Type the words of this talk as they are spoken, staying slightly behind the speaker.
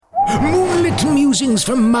Moonlit musings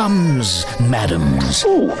for mums, madams,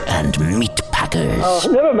 and meat packers. Oh,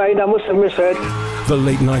 never mind, I must have misheard. The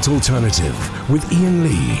Late Night Alternative with Iain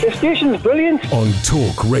Lee. The station's brilliant. On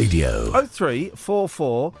Talk Radio.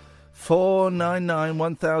 0344 499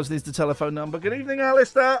 1000 is the telephone number. Good evening,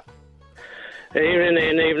 Alistair.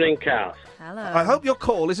 Evening, Kath. Hello. I hope your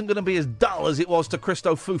call isn't going to be as dull as it was to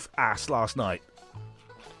Christo Foof ass last night.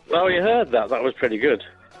 Well, you heard that. That was pretty good.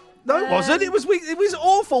 No, it wasn't. It was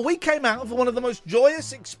awful. We came out of one of the most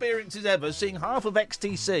joyous experiences ever, seeing half of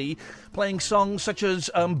XTC playing songs such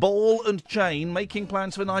as Ball and Chain, Making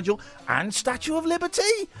Plans for Nigel, and Statue of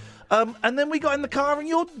Liberty. And then we got in the car and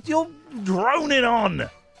you're droning on.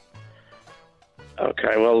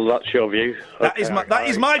 Okay, well, that's your view. That is my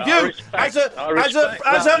view. As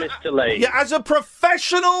Mr. Lee. Yeah, as a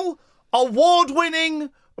professional,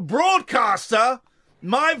 award-winning broadcaster,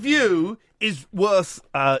 my view is worth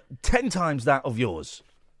 10 times that of yours.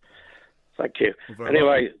 Thank you.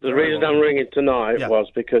 Anyway, the reason I'm ringing tonight was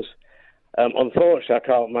because, unfortunately, I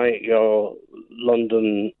can't make your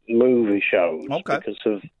London movie shows because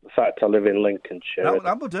of the fact I live in Lincolnshire.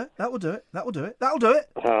 That will do it.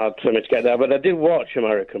 Hard for me to get there, but I did watch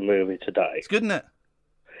American movie today. It's good, isn't it?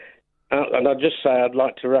 And I'd just say I'd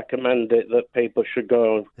like to recommend it that people should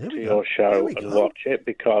go to your show and watch it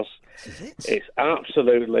because it's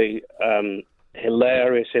absolutely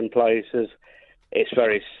hilarious in places. It's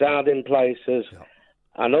very sad in places. Yeah.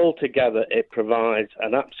 And altogether, it provides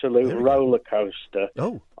an absolute roller coaster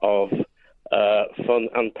of fun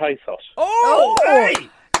and pathos. Oh, hey!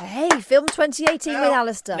 Hey, film 2018 with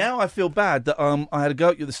Alistair. Now I feel bad that I had a go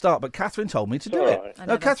at you at the start, but Catherine told me to do it.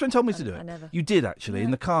 No, Catherine told me to do it. You did, actually. In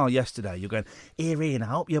the car yesterday, you're going, here, Ian, I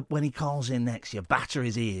hope when he calls in next, you batter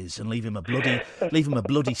his ears and leave him a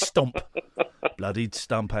bloody stump. Bloodied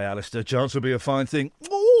stump, hey, Alistair. Chance will be a fine thing.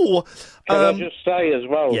 Ooh! Can I just say as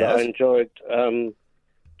well that I enjoyed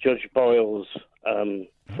Judge Boyle's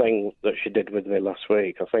thing that she did with me last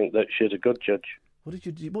week. I think that she's a good judge. What did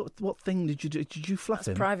you do? What thing did you do? Did you flat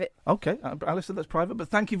him? Private. Okay, Alistair, that's private. But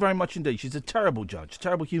thank you very much indeed. She's a terrible judge, a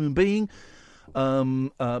terrible human being,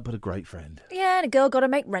 but a great friend. Yeah, and a girl got to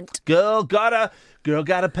make rent. Girl gotta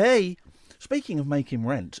pay. Speaking of making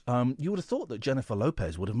rent, you would have thought that Jennifer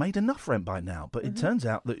Lopez would have made enough rent by now, but it turns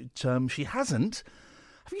out that she hasn't.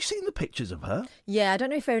 Have you seen the pictures of her? Yeah, I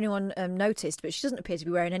don't know if anyone noticed, but she doesn't appear to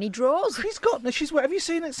be wearing any drawers. Have you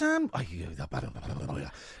seen it, Sam?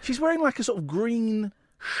 She's wearing like a sort of green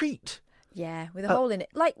sheet. Yeah, with a hole in it.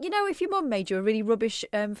 Like, you know, if your mum made you a really rubbish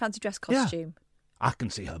fancy dress costume. Yeah. I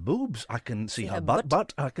can see her boobs. I can see her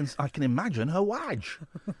butt. I can imagine her wage.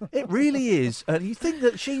 It really is. You think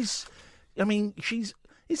that she's... I mean,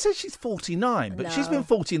 it says she's 49, but she's been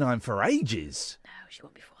 49 for ages. No, she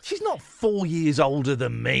won't be 49. She's not 4 years older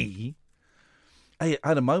than me. I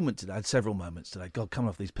had a moment today. I had several moments today. God, coming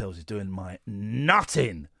off these pills is doing my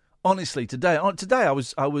nutting. Honestly, today I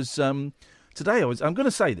was. I'm going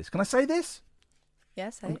to say this. Can I say this?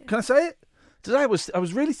 Yes. Yeah, Can I say it? Today I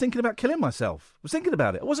was really thinking about killing myself. I was thinking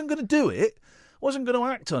about it. I wasn't going to do it. I wasn't going to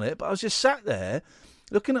act on it. But I was just sat there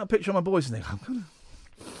looking at a picture of my boys and thinking, I'm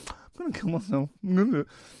going to kill myself.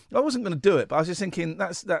 I wasn't going to do it, but I was just thinking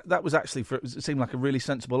that was actually it seemed like a really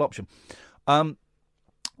sensible option.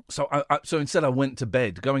 So instead I went to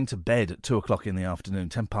bed. Going to bed at 2:00 in the afternoon,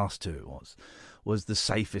 2:10 it was the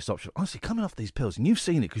safest option. Honestly, coming off these pills, and you've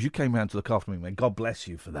seen it because you came round to look after me, man. God bless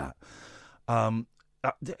you for that.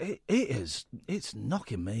 It's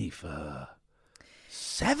knocking me for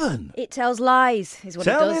 7. It tells lies, is what it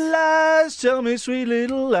does. Tell me lies, tell me sweet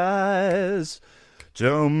little lies.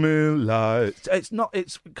 Tell me lies.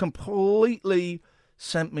 It's completely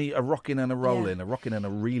sent me a rocking and a rolling, a rocking and a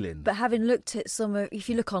reeling. But having looked at if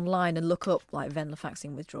you look online and look up like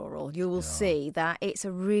venlafaxine withdrawal, you will see that it's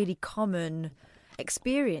a really common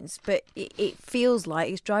experience, but it feels like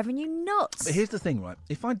it's driving you nuts. But here's the thing, right?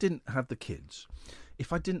 If I didn't have the kids,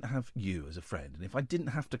 if I didn't have you as a friend, and if I didn't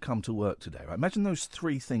have to come to work today, right? Imagine those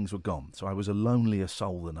 3 things were gone, so I was a lonelier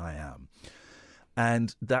soul than I am.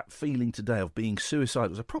 And that feeling today of being suicidal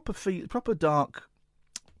was a proper dark...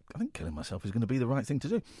 I think killing myself is going to be the right thing to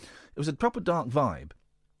do. It was a proper dark vibe.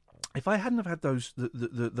 If I hadn't have had those...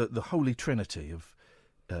 the holy trinity of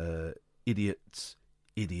idiots,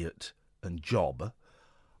 idiot and job,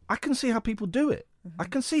 I can see how people do it. Mm-hmm. I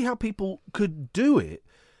can see how people could do it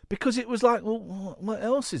because it was like, well, what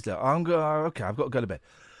else is there? I've got to go to bed.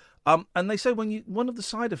 And they say one of the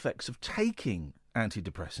side effects of taking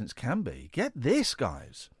antidepressants can be, get this,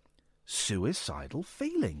 guys, suicidal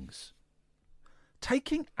feelings.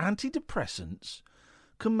 Taking antidepressants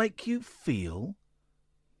can make you feel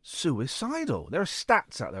suicidal. There are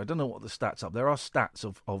stats out there. I don't know what the stats are. There are stats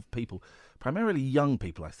of people, primarily young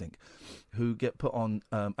people, I think, who get put on.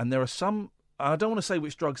 And there are some. I don't want to say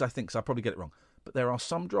which drugs I think, because I'll probably get it wrong. But there are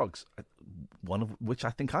some drugs, one of which I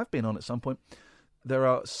think I've been on at some point. There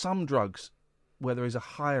are some drugs where there is a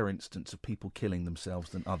higher instance of people killing themselves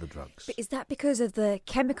than other drugs. But is that because of the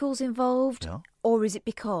chemicals involved? Yeah. Or is it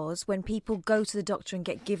because when people go to the doctor and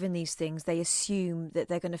get given these things, they assume that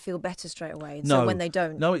they're going to feel better straight away? And so when they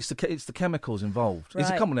don't... No, it's the chemicals involved. Right. It's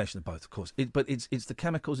a combination of both, of course. But it's the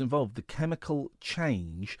chemicals involved. The chemical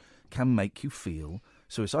change can make you feel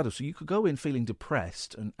suicidal. So you could go in feeling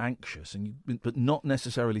depressed and anxious, but not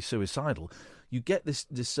necessarily suicidal. You get this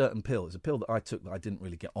certain pill. It's a pill that I took that I didn't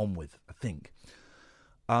really get on with, I think.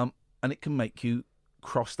 And it can make you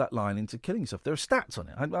cross that line into killing yourself. There are stats on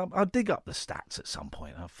it. I'll dig up the stats at some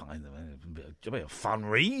point. I'll find them. It'll be a fun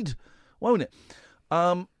read, won't it?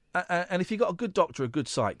 And if you've got a good doctor, a good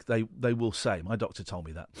psych, they will say. My doctor told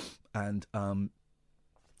me that. And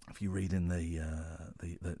if you read in the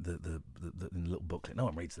little booklet, no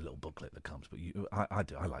one reads the little booklet that comes, but I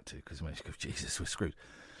do. I like to, because when you go, Jesus, we're screwed.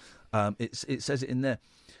 It says it in there.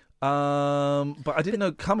 But I didn't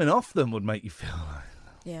know coming off them would make you feel like...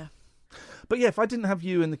 Yeah. But yeah, if I didn't have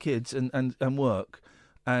you and the kids and work,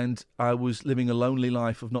 and I was living a lonely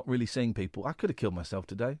life of not really seeing people, I could have killed myself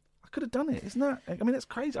today. I could have done it. Isn't that... I mean, it's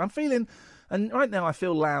crazy. I'm feeling... And right now I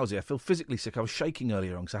feel lousy. I feel physically sick. I was shaking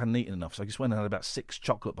earlier on because I hadn't eaten enough. So I just went and had about 6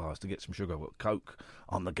 chocolate bars to get some sugar. I've got Coke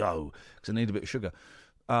on the go because I need a bit of sugar.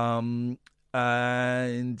 I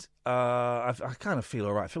kind of feel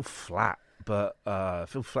all right. I feel flat. But I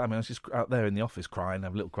feel flat. I mean, I was just out there in the office crying,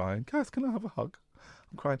 have a little crying. Kath, can I have a hug?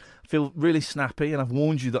 I'm crying. I feel really snappy, and I've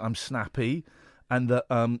warned you that I'm snappy, and that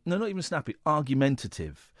no, not even snappy,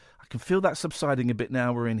 argumentative. I can feel that subsiding a bit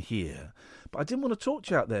now we're in here. But I didn't want to talk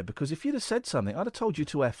to you out there, because if you'd have said something, I'd have told you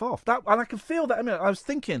to F off. And I can feel that. I mean, I was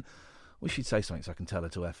thinking, we should say something so I can tell her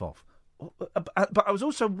to F off. But I was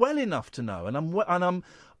also well enough to know, and I'm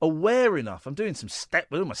aware enough. I'm doing my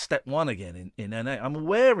step 1 again in NA. I'm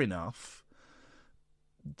aware enough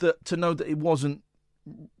to know that it wasn't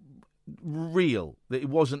real, that it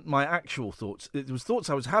wasn't my actual thoughts. It was thoughts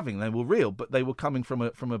I was having. They were real, but they were coming from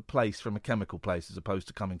a chemical place, as opposed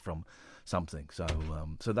to coming from something. So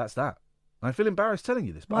that's that. I feel embarrassed telling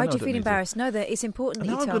you this. But Why do you feel embarrassed? No, that it's important that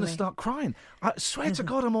you tell me. Now I'm going to start crying. I swear to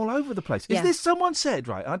God, I'm all over the place. Is this someone said,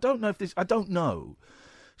 right? I don't know.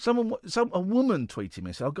 A woman tweeted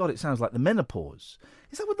me, said, "Oh God, it sounds like the menopause."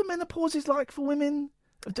 Is that what the menopause is like for women?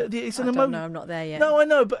 It's an I don't know. I'm not there yet. No, I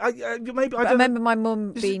know, but I remember my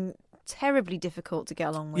mum being terribly difficult to get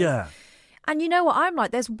along with. Yeah. And you know what I'm like?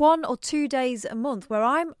 There's 1 or 2 days a month where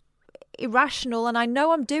I'm irrational, and I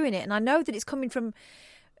know I'm doing it, and I know that it's coming from...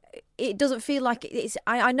 It doesn't feel like it's...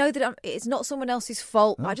 I know that it's not someone else's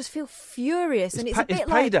fault. But I just feel furious, and it's a bit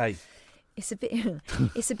like... payday. It's a bit...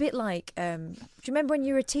 It's a bit like... do you remember when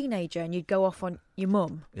you were a teenager and you'd go off on your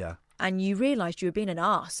mum? Yeah. And you realised you were being an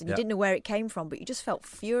arse, and you didn't know where it came from, but you just felt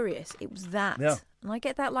furious. It was that. Yeah. And I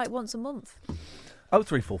get that like once a month.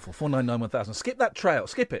 0344 499 1000. Skip that trail.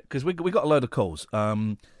 Skip it, because we got a load of calls.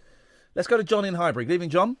 Let's go to John in Highbury. Good evening,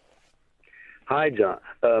 John. Hi, John.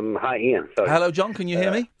 Hi, Ian. Sorry. Hello, John. Can you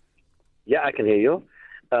hear me? Yeah, I can hear you.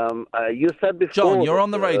 You said before... John, you're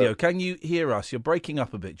on the radio. Can you hear us? You're breaking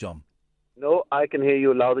up a bit, John. No, I can hear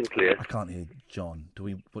you loud and clear. I can't hear John.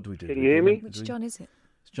 What do we do? Can you hear me? Which John is it?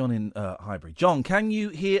 It's John in Highbury. John, can you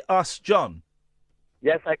hear us, John?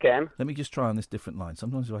 Yes, I can. Let me just try on this different line.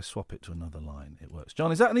 Sometimes if I swap it to another line, it works.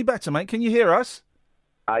 John, is that any better, mate? Can you hear us?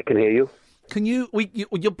 I can hear you. Can you...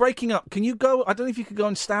 You're breaking up. Can you go... I don't know if you could go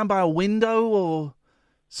and stand by a window, or...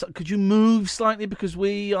 could you move slightly, because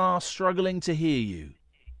we are struggling to hear you?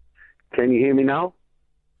 Can you hear me now?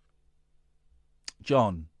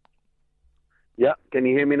 John? Yeah, can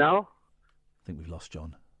you hear me now? I think we've lost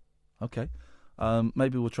John. Okay.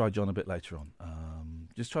 Maybe we'll try John a bit later on.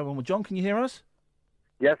 Just try one more. John, can you hear us?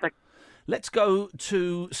 Yes, Let's go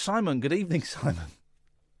to Simon. Good evening, Simon.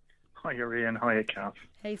 Hiya, Ian. Hiya, Kath.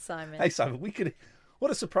 Hey, Simon. Hey, Simon.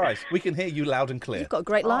 What a surprise. We can hear you loud and clear. You've got a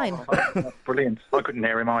great line. Oh, brilliant. I couldn't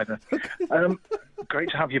hear him either.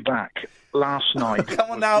 Great to have you back. Last night...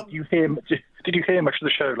 Come on now. Did you hear much of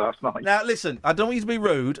the show last night? Now, listen, I don't want you to be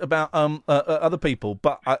rude about other people,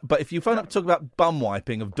 but if you phone up to talk about bum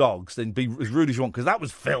wiping of dogs, then be as rude as you want, because that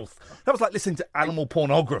was filth. That was like listening to animal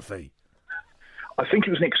pornography. I think it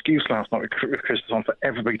was an excuse last night with Christmas on for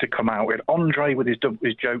everybody to come out. We had Andre with his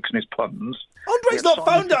jokes and his puns. Andre's not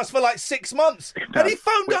phoned us for like 6 months, and he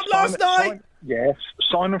phoned up last night. Yes,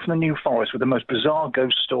 Simon from the New Forest with the most bizarre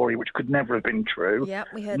ghost story, which could never have been true. Yeah,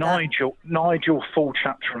 we heard Nigel, full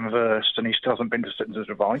chapter and verse, and he still hasn't been to Citizens'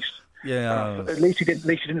 Advice. Yeah. At least he didn't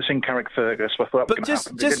sing Carrickfergus. So I thought that was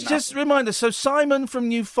going to happen. Just remind us. So Simon from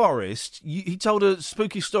New Forest, he told a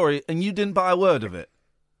spooky story, and you didn't buy a word of it.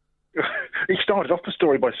 He started off the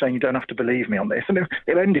story by saying, "You don't have to believe me on this," and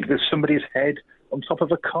it ended with somebody's head on top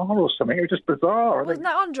of a car or something. It was just bizarre. Wasn't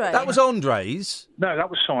that Andre? That was Andre's. No, that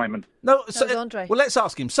was Simon. No, that was Andre. Well, let's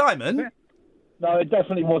ask him. Simon? No, it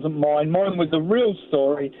definitely wasn't mine. Mine was the real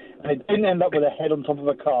story, and it didn't end up with a head on top of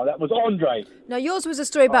a car. That was Andre. No, yours was a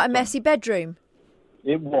story about a messy bedroom.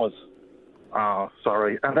 It was.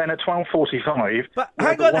 Sorry. And then at 12:45... But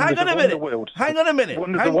hang on a minute. Hang on a minute.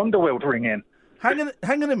 The Wonderworld ring in. Hang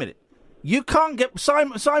on a minute. You can't get...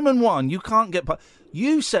 Simon 1, you can't get...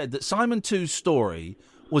 You said that Simon 2's story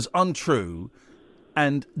was untrue,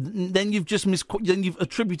 and then you've just then you've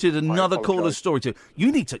attributed another caller's story to...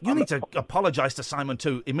 You need to apologise to Simon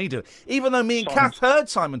 2 immediately, even though me and Kath heard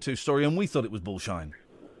Simon 2's story and we thought it was bullshine.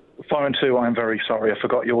 Simon 2, I'm very sorry. I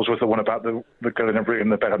forgot yours was the one about the girl in a room,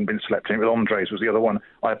 the bed hadn't been slept in. With Andre's was the other one.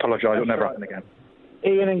 I apologise. It'll never happen again.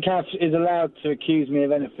 Ian and Kath is allowed to accuse me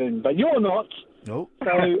of anything, but you're not. No.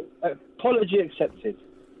 So, apology accepted.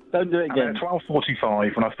 Don't do it again. And at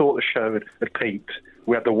 12:45, when I thought the show had peaked,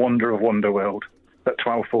 we had the wonder of Wonderworld at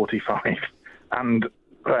 12:45, and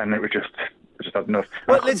then it was just had enough.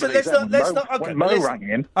 Well, let's not. Okay, when Mo rang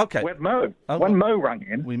in, okay. We had Mo. When Mo rang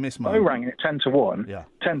in, we missed Mo. Mo rang in at 10-1. Yeah.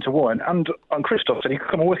 10-1, and Christoph said he could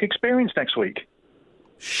come and work experience next week.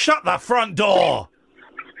 Shut the front door.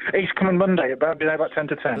 He's coming Monday, about 10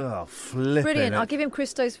 to 10. Oh, flipping Brilliant. it. I'll give him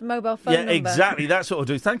Christo's mobile phone number. Yeah, exactly. That's what I'll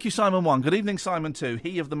do. Thank you, Simon 1. Good evening, Simon 2.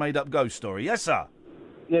 He of the made-up ghost story. Yes, sir.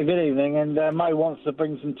 Yeah, good evening. And Mo wants to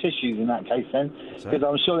bring some tissues in that case then, because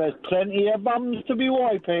I'm sure there's plenty of bums to be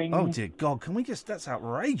wiping. Oh, dear God. Can we just... That's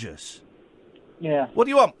outrageous. Yeah. What do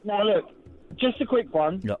you want? Now, look, just a quick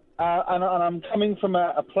one. Yep. And I'm coming from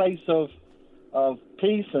a place of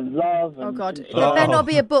peace and love. And, oh, God. There better not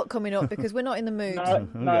be a book coming up, because we're not in the mood.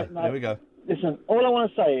 No. There we go. Listen, all I want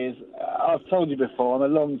to say is, I've told you before, I'm a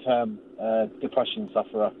long-term depression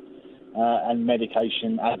sufferer and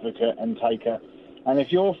medication advocate and taker. And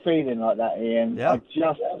if you're feeling like that, Ian, yeah.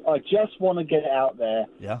 I just want to get it out there.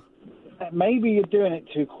 Yeah. Maybe you're doing it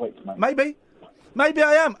too quick, mate. Maybe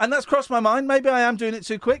I am, and that's crossed my mind. Maybe I am doing it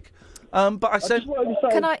too quick. But I said,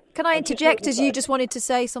 can I interject as you just wanted to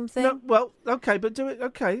say something? No, well, okay, but do it.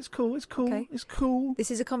 Okay, it's cool. Okay. It's cool.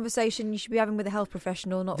 This is a conversation you should be having with a health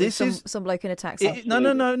professional, not with some bloke in a taxi.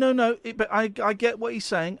 No. But I get what he's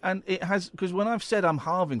saying, and it has, because when I've said I'm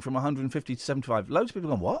halving from 150 to 75, loads of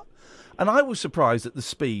people have gone, what? And I was surprised at the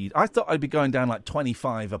speed. I thought I'd be going down like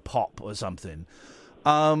 25 a pop or something.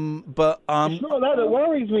 But it's not that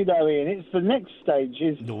worries me though, Ian. It's the next stage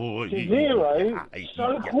is to zero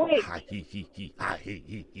so quick.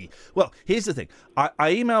 Well, here's the thing. I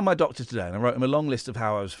emailed my doctor today and I wrote him a long list of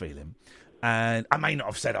how I was feeling. And I may not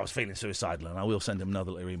have said I was feeling suicidal, and I will send him another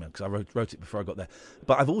little email because I wrote it before I got there.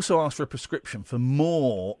 But I've also asked for a prescription for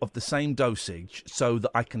more of the same dosage so that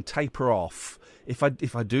I can taper off. If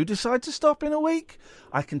I do decide to stop in a week,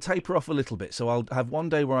 I can taper off a little bit. So I'll have one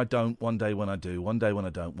day where I don't, one day when I do, one day when I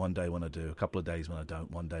don't, one day when I do, a couple of days when I don't,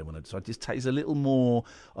 one day when I do. So it just takes a little more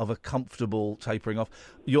of a comfortable tapering off.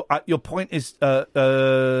 Your point is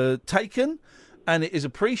taken, and it is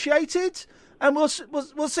appreciated, and we'll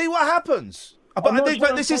see what happens. But I think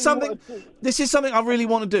this is something I really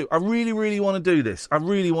want to do. I really, really want to do this. I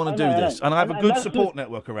really want to do this, and I have a good support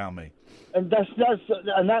network around me. And there's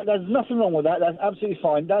nothing wrong with that. That's absolutely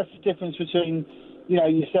fine. That's the difference between,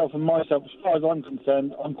 yourself and myself. As far as I'm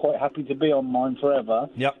concerned, I'm quite happy to be on mine forever.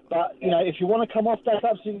 Yep. But if you want to come off, that's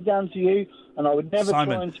absolutely down to you. And I would never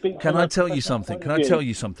Simon, try and speak. Can I tell you something? Can I tell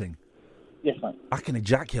you something? Yes, mate. I can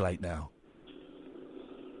ejaculate now.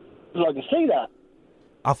 I'd like to see that.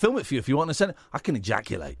 I'll film it for you if you want to send it. I can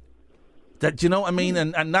ejaculate. Do you know what I mean?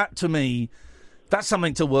 And that to me, that's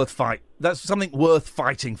something worth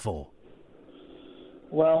fighting for.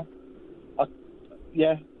 Well,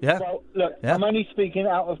 yeah. Well, look, I'm only speaking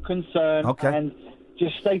out of concern and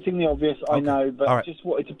just stating the obvious. Okay. I know, but just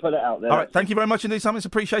wanted to put it out there. All right, thank you very much indeed, Simon. It's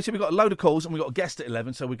appreciated. We've got a load of calls and we've got a guest at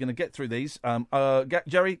 11, so we're going to get through these.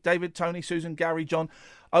 Jerry, David, Tony, Susan, Gary, John,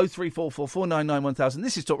 0344 499 1000.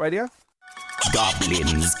 This is Talk Radio.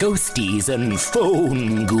 Goblins, ghosties and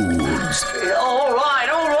phone ghouls. All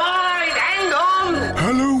right, hang on.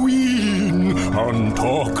 Halloween on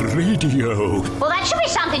Talk Radio. Well, that should be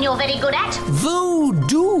something you're very good at.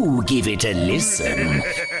 Do give it a listen.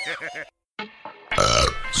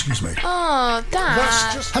 Excuse me. Oh,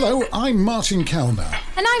 Dad. Hello, I'm Martin Kellner.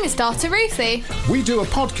 And I'm his daughter, Ruthie. We do a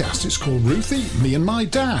podcast, it's called Ruthie, Me and My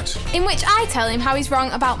Dad. In which I tell him how he's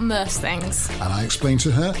wrong about most things. And I explain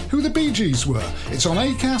to her who the Bee Gees were. It's on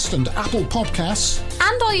Acast and Apple Podcasts.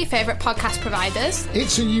 And all your favourite podcast providers.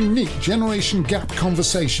 It's a unique generation gap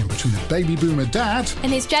conversation between a baby boomer dad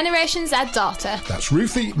and his Generation Z daughter. That's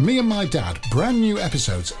Ruthie, Me and My Dad. Brand new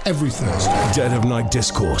episodes every Thursday. Dead of Night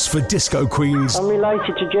discourse for disco queens. I'm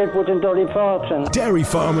related to Jedwood and Dolly Parton. Dairy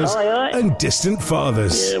farmers and distant fathers.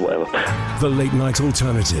 Yeah, well. The Late Night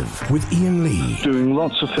Alternative with Iain Lee. Doing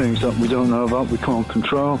lots of things that we don't know about, we can't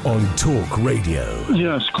control. On Talk Radio.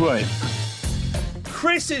 Yes, great.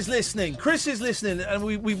 Chris is listening, and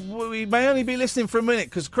we may only be listening for a minute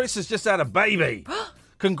because Chris has just had a baby.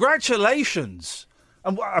 Congratulations.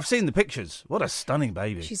 And I've seen the pictures. What a stunning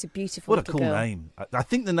baby. She's a beautiful What a little cool girl. name. I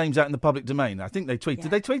think the name's out in the public domain. I think they tweeted. Yeah,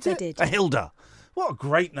 Did they tweet it? They did. Hilda. What a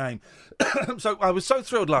great name. So I was so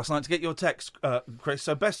thrilled last night to get your text, Chris.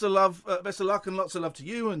 So best of luck and lots of love to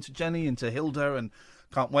you and to Jenny and to Hilda, and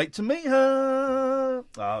can't wait to meet her.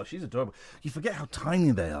 Oh, she's adorable. You forget how tiny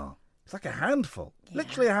they are. It's like a handful. Yeah.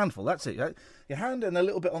 Literally a handful. That's it. Your hand and a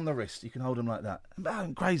little bit on the wrist. You can hold them like that.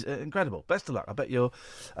 Incredible. Best of luck. I bet you're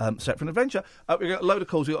set for an adventure. We've got a load of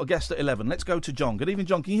calls. We've got a guest at 11. Let's go to John. Good evening,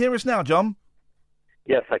 John. Can you hear us now, John?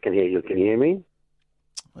 Yes, I can hear you. Can you hear me?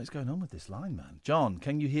 What is going on with this line, man? John,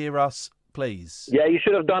 can you hear us, please? Yeah, you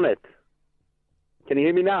should have done it. Can you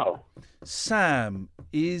hear me now? Sam,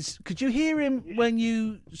 could you hear him when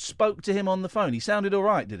you spoke to him on the phone? He sounded all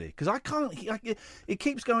right, did he? Because I can't. It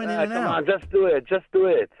keeps going in and come out. on, just do it.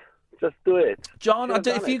 John,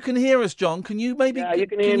 if you can hear us, John, can you maybe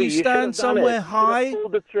can you stand somewhere high? Pull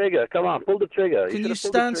the trigger. Come on, pull the trigger. Can you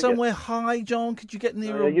stand somewhere high, John? Could you get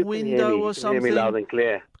near a window or something? You can hear me loud and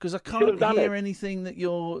clear. Because I can't hear anything that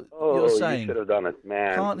you're saying. You should have done it,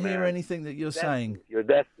 man. Can't hear anything that you're saying. You're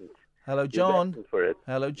destined. Hello, John. You're destined for it.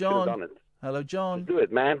 Hello, John. Done it. Hello, John. Just do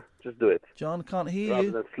it, man. Just do it. John, can't hear Rather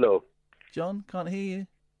you. than slow. John, can't hear you.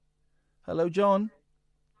 Hello, John.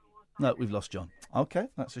 No, we've lost John. Okay,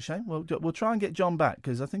 that's a shame. We'll try and get John back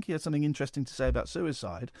because I think he had something interesting to say about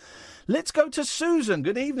suicide. Let's go to Susan.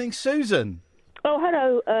 Good evening, Susan. Oh,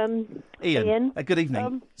 hello, Iain. Good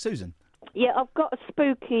evening, Susan. Yeah, I've got a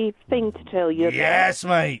spooky thing to tell you about. Yes,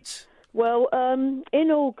 mate. Well,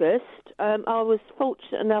 in August, I was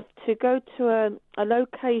fortunate enough to go to a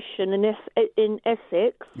location in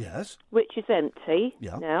Essex. Yes. Which is empty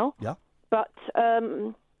now. Yeah. But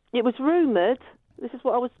it was rumoured, this is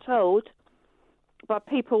what I was told, by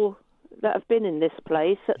people that have been in this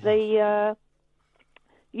place, that they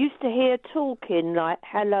used to hear talking like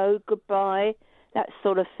hello, goodbye, that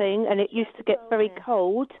sort of thing, and it used to get very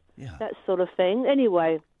cold, that sort of thing.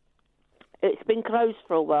 Anyway, it's been closed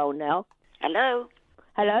for a while now. Hello?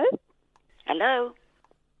 Hello? Hello?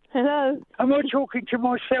 Hello? Am I talking to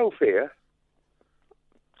myself here?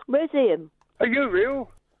 Where's Iain? Are you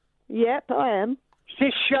real? Yep, I am.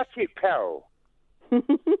 Just shut it, pal.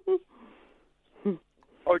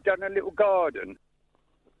 I've done a little garden.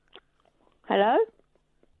 Hello?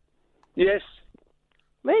 Yes?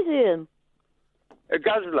 Where's Iain? A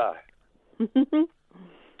guzzler.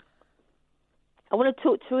 I want to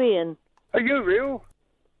talk to Iain. Are you real?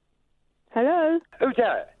 Hello? Who's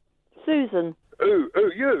that? Susan. Who,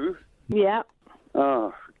 you? Yeah.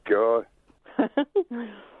 Oh, God.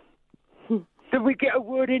 Did we get a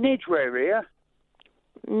word in Edgware here?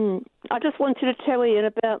 I just wanted to tell Iain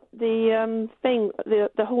about the thing,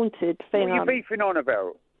 the haunted thing. What are you beefing on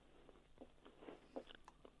about?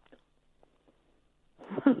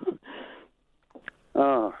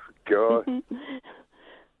 Oh, God.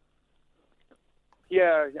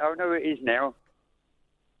 Yeah, I know it is now.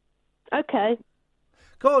 Okay.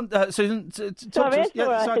 Go on, Susan. Talk Sorry, to us. Yeah,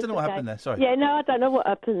 right, sorry, I don't know what okay. happened there. Sorry. Yeah, no, I don't know what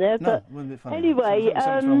happened there. No, But wasn't it funny? anyway,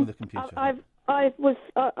 Something's wrong with the computer.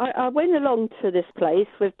 I went along to this place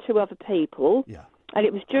with two other people. Yeah. And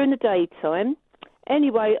it was during the daytime.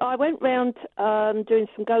 Anyway, I went round doing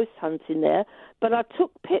some ghost hunting there, but I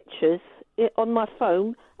took pictures on my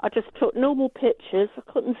phone. I just took normal pictures. I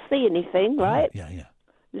couldn't see anything, right? Yeah.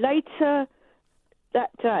 Later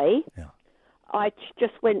that day, I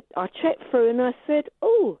checked through and I said,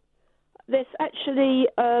 oh, there's actually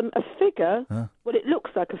a figure. Well, it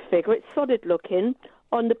looks like a figure. It's solid looking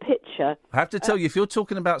on the picture. I have to tell you, if you're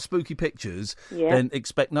talking about spooky pictures, then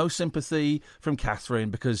expect no sympathy from Catherine,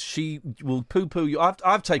 because she will poo-poo you.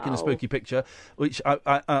 I've taken a spooky picture, which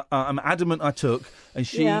I'm adamant I took, and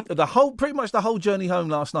she pretty much the whole journey home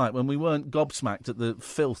last night, when we weren't gobsmacked at the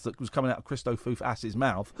filth that was coming out of Christo Foof Ass's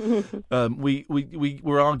mouth, we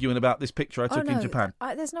were arguing about this picture I took in Japan.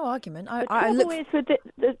 There's no argument.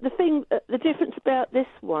 The difference about this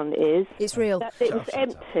one is it's real. That it was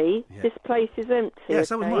empty. Yeah. This place is empty. Yes,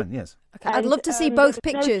 that was mine. Yes. Okay. I'd love to see both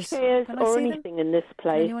pictures. No chairs or anything in this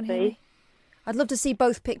place. Anyone hear me? I'd love to see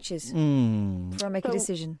both pictures before I make a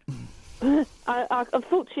decision.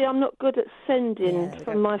 Unfortunately, I'm not good at sending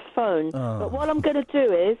from my phone. But what I'm going to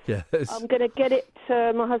do is I'm going to get it.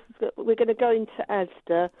 My husband's. We're going to go into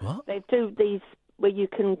Asda. What? They do these where you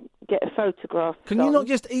can get a photograph. Can you not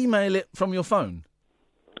just email it from your phone?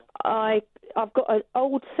 I've got an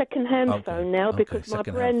old second-hand phone now because my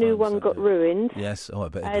brand new one got ruined. Yes, I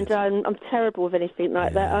bet it and did. I'm terrible with anything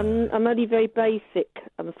like that. I'm only very basic,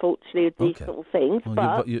 unfortunately, with these sort of things. Well,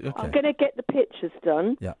 but I'm going to get the pictures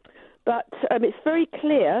done. Yeah. But it's very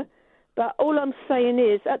clear. But all I'm saying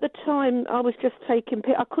is, at the time, I was just taking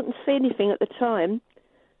I couldn't see anything at the time,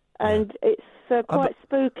 and it's quite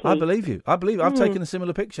spooky. I believe you. I've taken a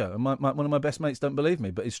similar picture, and one of my best mates don't believe me,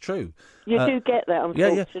 but it's true. You do get that,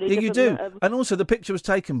 unfortunately. Yeah, you do. And also, the picture was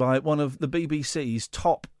taken by one of the BBC's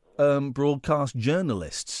top broadcast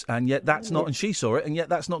journalists, and yet that's not. And she saw it, and yet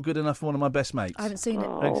that's not good enough for one of my best mates. I haven't seen it.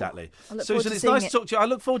 Exactly. Susan, it's nice to talk to you. I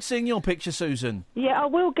look forward to seeing your picture, Susan. Yeah, I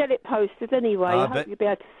will get it posted anyway. I hope you'll be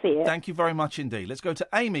able to see it. Thank you very much indeed. Let's go to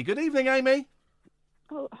Amy. Good evening, Amy.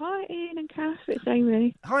 Oh, hi, Ian and Kath. It's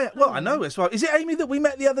Amy. Hi. Well, I know it's right. Is it Amy that we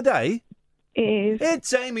met the other day? It is.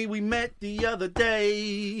 It's Amy we met the other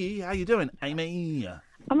day. How you doing, Amy?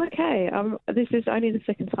 I'm okay. This is only the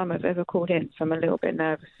second time I've ever called in, so I'm a little bit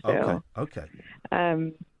nervous still. Okay.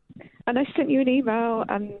 And I sent you an email,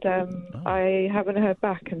 and I haven't heard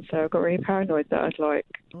back, and so I got really paranoid that I'd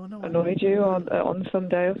annoyed you on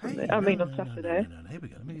Sunday or something. On Saturday. No. Here we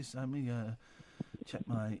go. Let me check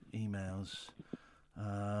my emails.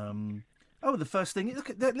 The first thing. Look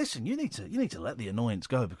at that. Listen, you need to let the annoyance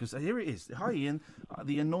go, because here it is. Hi, Ian.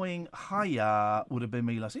 The annoying hiya would have been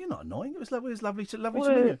me last. You're not annoying. It was lovely to meet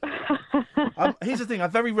you. Here's the thing. I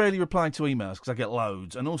very rarely reply to emails because I get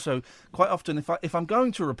loads, and also quite often if I'm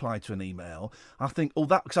going to reply to an email, I think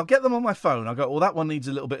because I'll get them on my phone. I go, that one needs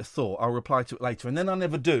a little bit of thought. I'll reply to it later, and then I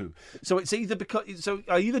never do. So it's either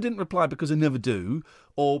I either didn't reply because I never do,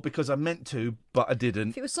 or because I meant to but I didn't.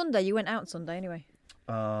 If it was Sunday, you went out Sunday anyway.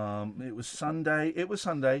 It was Sunday.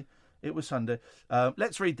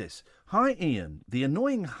 Let's read this. Hi, Ian. The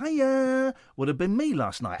annoying hiya would have been me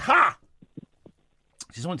last night. Ha!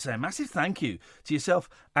 Just want to say a massive thank you to yourself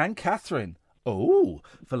and Catherine. For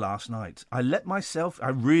last night. I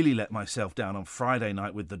really let myself down on Friday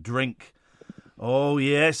night with the drink. Oh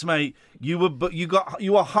yes, mate. You were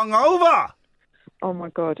hungover. Oh my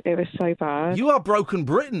God, it was so bad. You are broken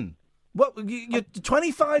Britain. What? You're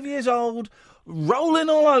 25 years old, rolling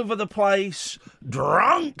all over the place,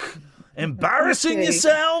 drunk, embarrassing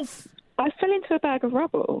yourself. I fell into a bag of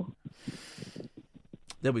rubble.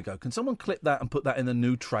 There we go. Can someone clip that and put that in the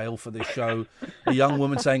new trail for this show? A young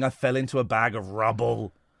woman saying, I fell into a bag of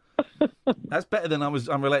rubble. That's better than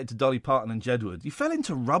I'm related to Dolly Parton and Jedward. You fell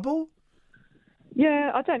into rubble?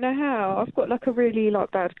 Yeah, I don't know how. I've got a really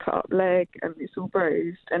bad cut up leg and it's all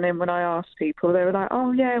bruised. And then when I asked people, they were like,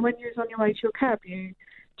 oh yeah, when you was on your way to your cab, you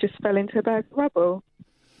just fell into a bag of rubble.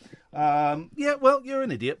 Yeah, well, you're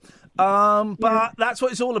an idiot. But that's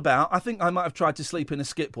what it's all about. I think I might have tried to sleep in a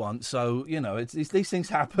skip once, so, these things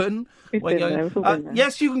happen.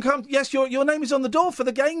 Yes, you can come. Yes, your name is on the door for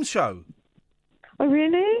the game show. Oh,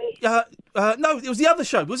 really? No, it was the other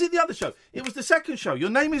show. Was it the other show? It was the second show.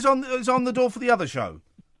 Your name is on the door for the other show.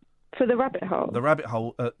 For the Rabbit Hole? The Rabbit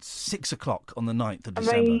Hole at 6 o'clock on the 9th of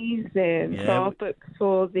December. Amazing. Yeah. So I'll book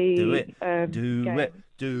for the Do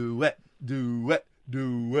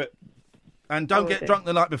it. And don't get drunk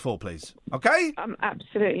the night before, please. Okay?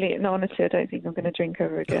 Absolutely. No, honestly, I don't think I'm going to drink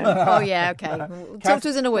ever again. Oh, yeah, okay. Talk to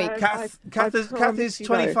us in a week. Kath is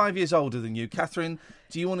 25 years older than you. Catherine,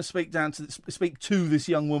 do you want to speak to this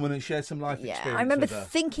young woman and share some life experience? Yeah, I remember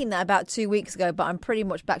thinking that about 2 weeks ago, but I'm pretty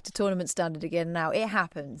much back to tournament standard again now. It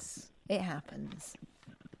happens.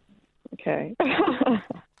 Okay.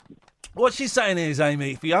 What she's saying is,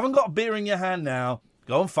 Amy, if you haven't got a beer in your hand now,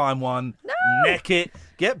 go and find one. No. Neck it.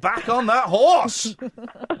 Get back on that horse.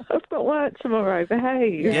 I've got work tomorrow.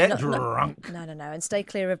 Behave. Get drunk. No. And stay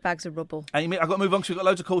clear of bags of rubble. Amy, I've got to move on because we've got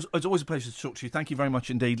loads of calls. It's always a pleasure to talk to you. Thank you very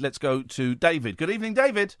much indeed. Let's go to David. Good evening,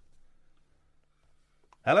 David.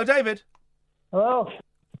 Hello, David. Hello.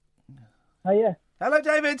 Hiya. Hello,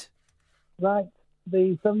 David. Right,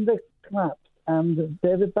 the Thunderclaps and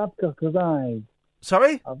David Babcock arrived.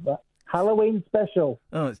 Sorry? Of that Halloween special.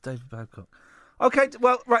 Oh, it's David Babcock. Okay,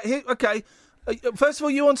 well, right here. Okay, first of all,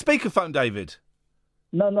 you on speakerphone, David?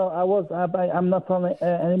 No, I was. I'm not on it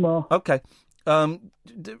anymore. Okay.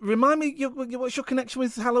 Remind me, what's your connection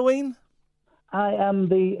with Halloween? I am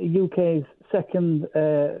the UK's second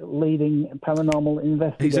leading paranormal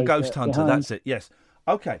investigator. He's a ghost hunter. That's it. Yes.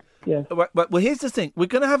 Okay. Yes. Well, here's the thing. We're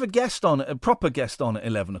going to have a proper guest on at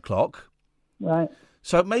 11 o'clock. Right.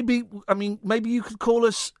 So maybe you could call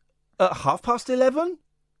us at 11:30.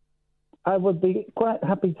 I would be quite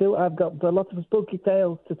happy to. I've got a lot of spooky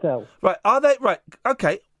tales to tell. Right. Are they right?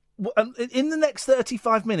 Okay. In the next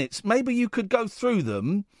 35 minutes, maybe you could go through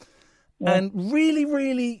them and really,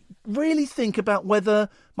 really, really think about whether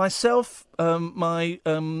myself, my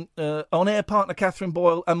on-air partner Catherine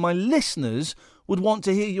Boyle, and my listeners would want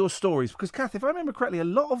to hear your stories. Because, Kath, if I remember correctly, a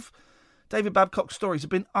lot of David Babcock's stories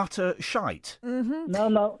have been utter shite. Mm-hmm.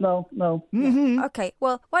 No. Mm-hmm. Okay,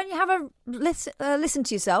 well, why don't you have a listen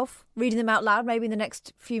to yourself, reading them out loud, maybe in the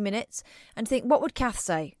next few minutes, and think, what would Kath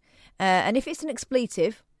say? And if it's an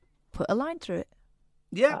expletive, put a line through it.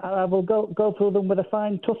 Yeah. I will go through them with a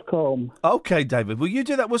fine tooth comb. Okay, David, will you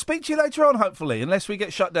do that? We'll speak to you later on, hopefully, unless we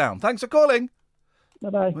get shut down. Thanks for calling.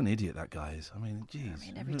 Bye-bye. What an idiot that guy is. I mean,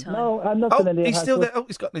 jeez. Every time. No, I'm not an idiot. He's still there. Oh,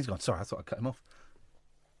 he's gone. Sorry, I thought I cut him off.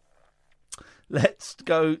 Let's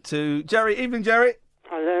go to Jerry. Evening, Jerry.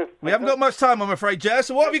 Hello. We haven't got much time, I'm afraid, Jerry,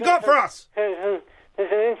 so what have you got for us? There's an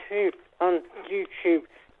interview on YouTube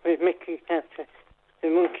with Mickey Cantor, the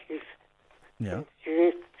monkeys. Yeah. And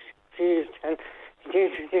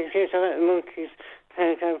the monkeys,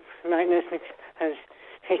 Mike Nesmith has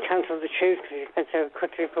cancelled the tube because he had to have a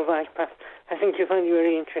quadruple bypass. I think you find it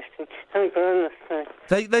very interesting. How got on last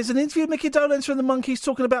night? There's an interview with Mickey Dolenz from the Monkeys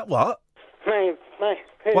talking about what?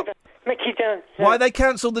 Mickey Dolenz. Why they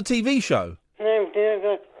cancelled the TV show? No,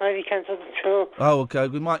 why they cancelled the tour. Oh, okay.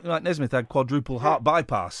 Mike Nesmith had quadruple heart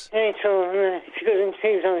bypass. Yeah, it's all on there. If you got them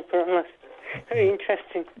teams on it, but I'm not. Very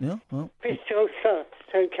interesting. Yeah, well. Peter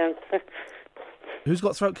throat cancer. Who's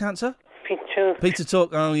got throat cancer? Peter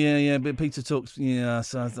Talk. Oh, yeah, but Peter Talk's. Yeah,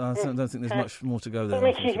 so I don't think there's much more to go there.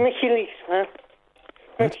 Mickey Leaks, man.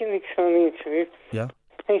 Mickey Leaks on the interview. Yeah.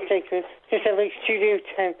 He's taken. Just have like Studio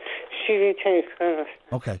 10 for us.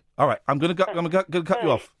 Okay. All right. I'm gonna cut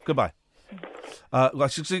you off. Goodbye.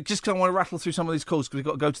 Just I want to rattle through some of these calls because we've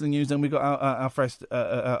got to go to the news. Then we've got our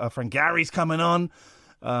friend Gary's coming on.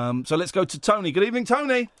 So let's go to Tony. Good evening,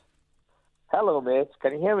 Tony. Hello, mate.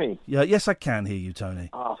 Can you hear me? Yeah. Yes, I can hear you, Tony.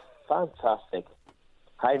 Oh, fantastic.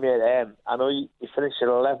 Hi, mate. I know you finished at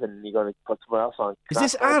 11. You're going to put someone else on. Is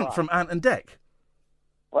this Ant from Ant and Dec?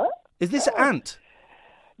 What? Is this Ant?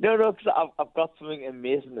 No, because I've got something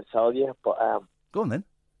amazing to tell you, but go on then.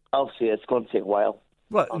 Obviously, it's going to take a while.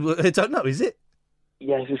 Right, I don't know. Is it?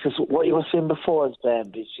 Yes, because what you were saying before is,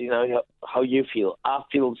 you know, how you feel. I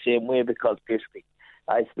feel the same way because basically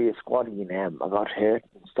I used to be a squaddy and I got hurt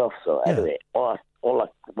and stuff. So anyway, all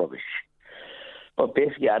that rubbish. But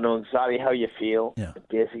basically, I know exactly how you feel. Yeah.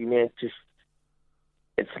 Basically, mate,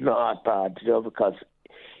 it's not that bad, you know, because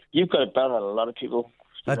you've got it better than a lot of people.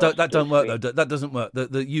 That don't work though. That doesn't work.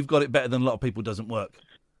 You've got it better than a lot of people doesn't work.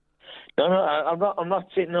 No, I'm not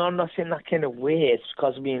saying that kind of way. It's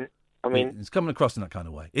because I mean, it's coming across in that kind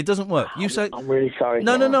of way. It doesn't work. You say I'm really sorry.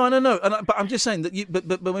 No. But I'm just saying that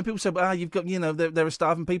But when people say, you've got, you know, there are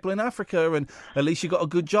starving people in Africa, and at least you got a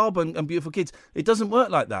good job and beautiful kids. It doesn't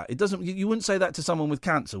work like that. It doesn't. You wouldn't say that to someone with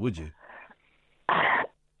cancer, would you?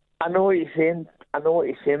 I know what you're saying.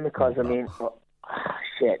 Because I mean,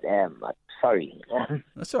 shit. Sorry.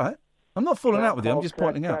 That's all right. I'm not falling out with you. I'm just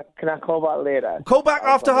pointing out. Can I call back later? Call back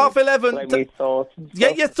after 11:30. Like my thoughts and Get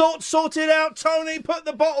stuff. your thoughts sorted out, Tony. Put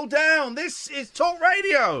the bottle down. This is Talk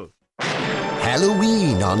Radio.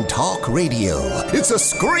 Halloween on Talk Radio. It's a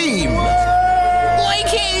scream. Like,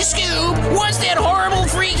 hey, Scoop, what's that horrible,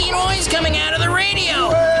 freaky noise coming out of the radio?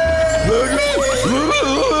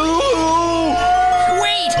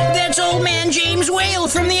 Wait, that's old man James Whale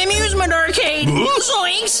from the amusement arcade.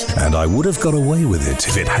 Zoinks! And I would have got away with it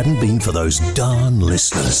if it hadn't been for those darn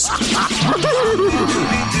listeners.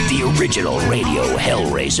 The original radio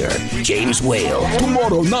Hellraiser, James Whale.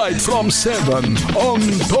 Tomorrow night from 7 on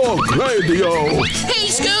Talk Radio. Hey,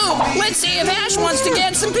 Scoop, let's see if Ash wants to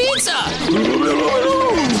get some pizza.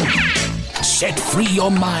 Set free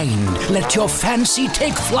your mind. Let your fancy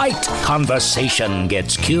take flight. Conversation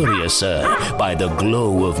gets curiouser by the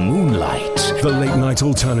glow of moonlight. The Late Night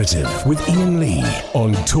Alternative with Iain Lee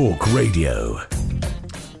on Talk Radio.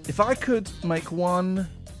 If I could make one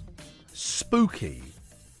spooky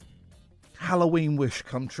Halloween wish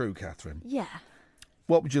come true, Catherine, Yeah.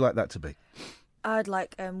 what would you like that to be? I'd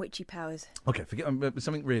like witchy powers. Okay, forget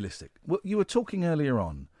something realistic. Well, you were talking earlier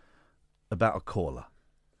on about a caller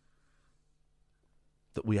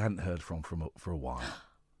that we hadn't heard from for a while.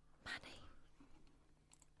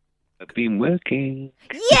 I've been working.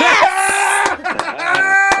 Yes!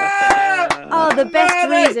 Oh, the best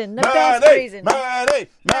reason. The best reason. Money.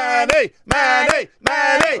 Hang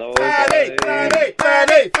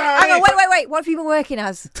on, wait. What have you been working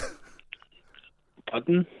as?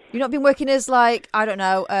 Pardon? You've not been working as, like, I don't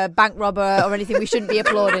know, a bank robber or anything we shouldn't be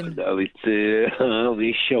applauding? No, it's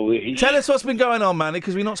showy. Tell us what's been going on, Manny,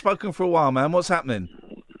 because we've not spoken for a while, man. What's happening?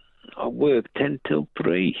 I work 10 till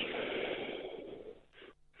 3.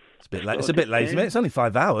 It's a bit lazy, mate. It's only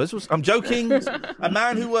 5 hours. I'm joking. A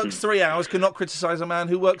man who works 3 hours cannot criticise a man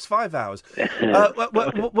who works 5 hours.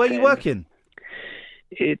 Where are you working?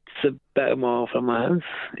 It's about a mile from my house.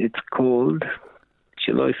 It's called,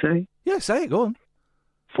 shall I say? Yeah, say it. Go on.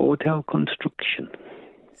 Fortel Construction.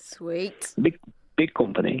 Sweet. Big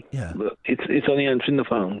company. Yeah. But it's only answering the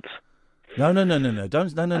phones. No. Don't. No.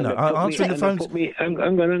 Answering the phones. Hang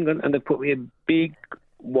on. And they put me a big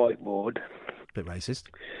whiteboard. Bit racist.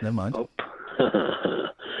 Never mind. Up.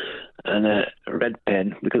 And a red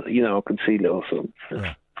pen, because, I can see little things.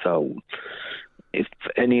 Yeah. So if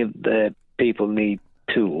any of the people need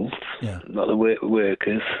tools, not the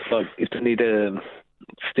workers, like if they need a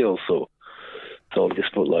steel saw, so I'll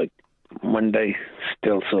just put like Monday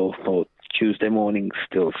steel saw or Tuesday morning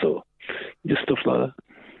steel saw. Just stuff like that.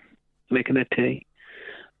 Making a tea.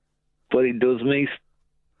 But it does me.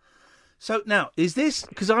 So now, is this...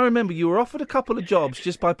 Because I remember you were offered a couple of jobs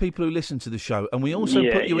just by people who listen to the show, and we also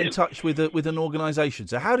put you in touch with an organisation.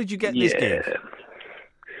 So how did you get this gig?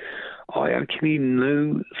 I actually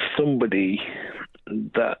know somebody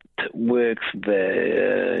that works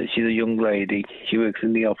there. She's a young lady. She works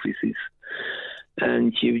in the offices.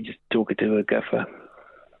 And she was just talking to her gaffer.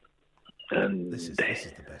 And This is the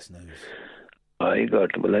best news. I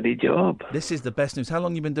got a bloody job. This is the best news. How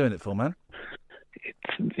long have you been doing it for, man?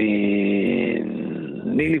 It's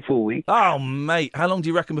been nearly 4 weeks. Oh, mate. How long do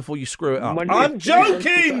you reckon before you screw it up? I'm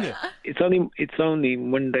joking! It's only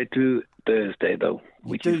Monday to Thursday, though,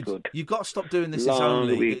 which is good. You've got to stop doing this. Long it's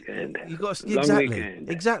only weekend. You've got to, Long exactly. weekend.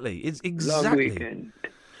 Exactly. It's exactly. Long weekend.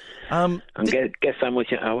 And guess how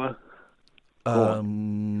much an hour?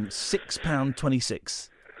 £6.26.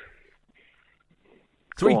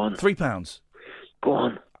 Go on. £3. Go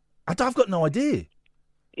on. I've got no idea.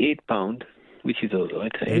 £8, which is all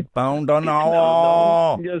right. £8 an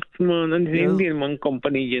hour. Yes, man. And the Indian one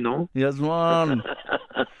company, Yes, man.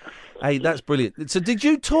 Hey, that's brilliant. So did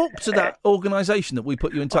you talk to that organisation that we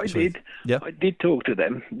put you in touch with? Yeah. I did talk to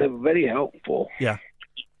them. They were very helpful. Yeah.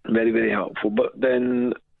 Very, very helpful. But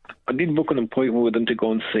then I did book an appointment with them to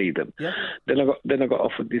go and see them. Yeah. Then I got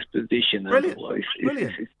offered this position. Brilliant.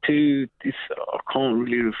 Brilliant. I can't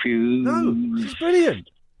really refuse. No, it's brilliant.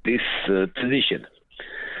 This position.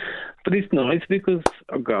 But it's nice because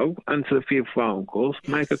I go, answer a few phone calls,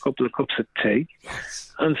 make a couple of cups of tea,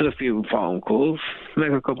 answer a few phone calls,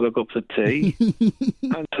 make a couple of cups of tea,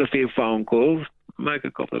 answer a few phone calls, make a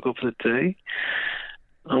couple of cups of tea.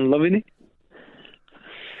 I'm loving it.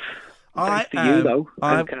 Thanks to you, though,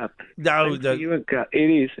 and Kat. No, to you and Kat.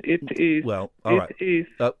 It is. Well, all right. It is.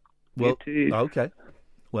 Well, it is. Okay.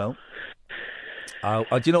 Well, do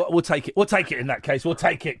you know what? We'll take it. We'll take it in that case. We'll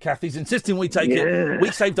take it. Kathy's insisting we take it.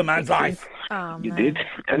 We saved a man's life. Oh, you did.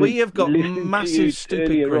 And we have got listening massive,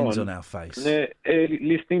 stupid grins on our face.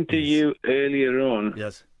 Listening to you earlier on.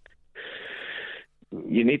 Yes.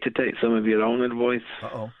 You need to take some of your own advice.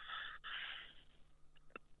 Uh-oh.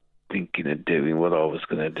 Thinking of doing what I was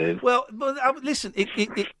going to do. Well, listen.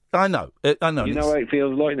 I know. You know how it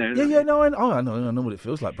feels like now. Yeah. No, I know what it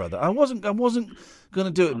feels like, brother. I wasn't going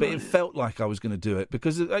to do it, but it felt like I was going to do it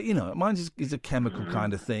because mine is a chemical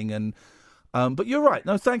kind of thing, and but you're right.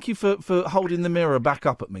 No, thank you for holding the mirror back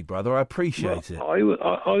up at me, brother. I appreciate it. I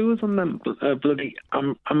was on them bloody.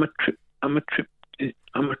 I'm a trip to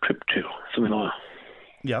something like that.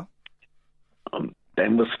 Yeah.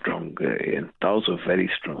 Them were strong, and those were very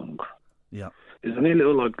strong. Yeah. It's only a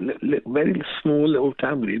little, very small little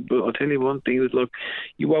tablet, but I'll tell you one thing, it was like,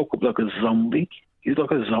 you woke up like a zombie. It's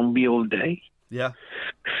like a zombie all day. Yeah.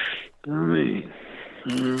 I mean,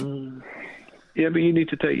 yeah, but you need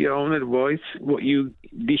to take your own advice, what you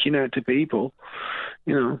dishing out to people.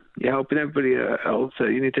 You're helping everybody else, so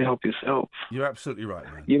you need to help yourself. You're absolutely right,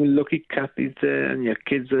 man. You're lucky Kathy's there, and your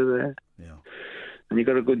kids are there. Yeah. And you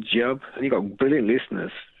got a good job, and you got brilliant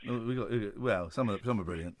listeners. Some are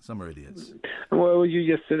brilliant, some are idiots. And where were you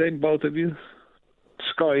yesterday, both of you?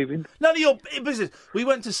 Skiving? None of your business. We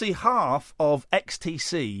went to see half of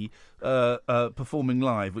XTC performing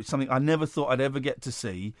live, which is something I never thought I'd ever get to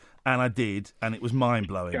see, and I did, and it was mind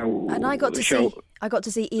blowing. And I got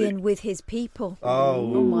to see Iain with his people.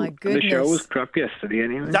 Oh my goodness! The show was crap yesterday,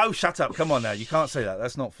 anyway. No, shut up! Come on now, you can't say that.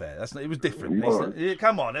 That's not fair. It was different.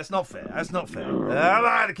 Come on, that's not fair. That's not fair.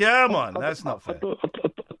 Come on, that's not fair. I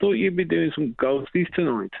thought you'd be doing some ghosties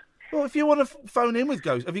tonight. Well, if you want to phone in with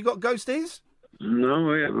ghosts, have you got ghosties? No,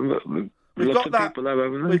 we haven't. We've got that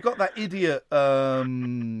idiot.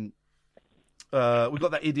 We've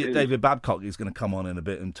got that idiot David Babcock who's going to come on in a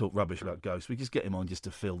bit and talk rubbish about ghosts. We just get him on just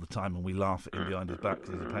to fill the time, and we laugh at him behind his back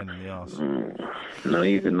because he's a pain in the arse. No,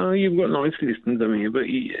 you've got nice listeners, I mean, but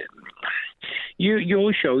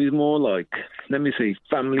your show is more like, let me see,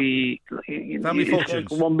 family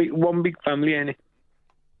fortunes. Like one big family, ain't it?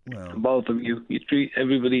 Well, both of you treat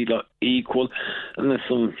everybody like equal, unless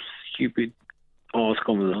some stupid arse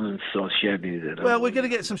comes on and starts shouting it. Well, we're going to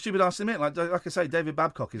get some stupid arse in a minute. Like I say, David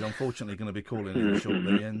Babcock is unfortunately going to be calling in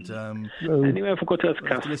shortly, and anyway, I forgot to ask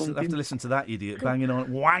have to listen to that idiot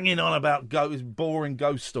wanging on about boring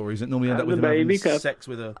ghost stories that normally end up with him having sex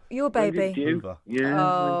with your baby.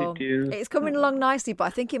 Yeah, it's coming along nicely, but I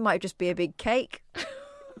think it might just be a big cake.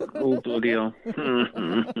 Oh, bloody hell. Are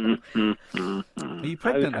you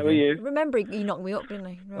pregnant? How are you? Remember, he knocked me up, didn't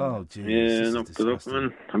he? Remember? Oh, jeez. Yeah, knocked it up,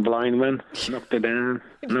 man. I'm blind, man. Knocked it down.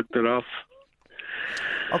 Knocked it off.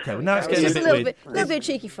 Okay, well, now it's getting a bit weird. A little bit of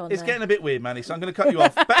cheeky fun. It's getting a bit weird, Manny, so I'm going to cut you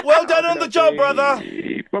off. Well done on the job, brother.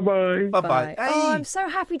 Bye-bye. Bye-bye. Oh, I'm so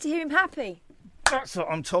happy to hear him happy. That's what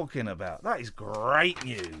I'm talking about. That is great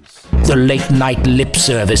news. The late-night lip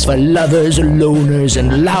service for lovers, loners,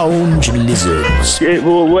 and lounge lizards. Yeah,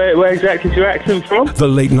 well, where exactly is your accent from? The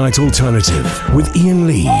Late Night Alternative with Iain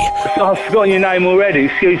Lee. I've forgotten your name already,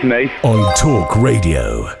 excuse me. On Talk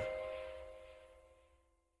Radio.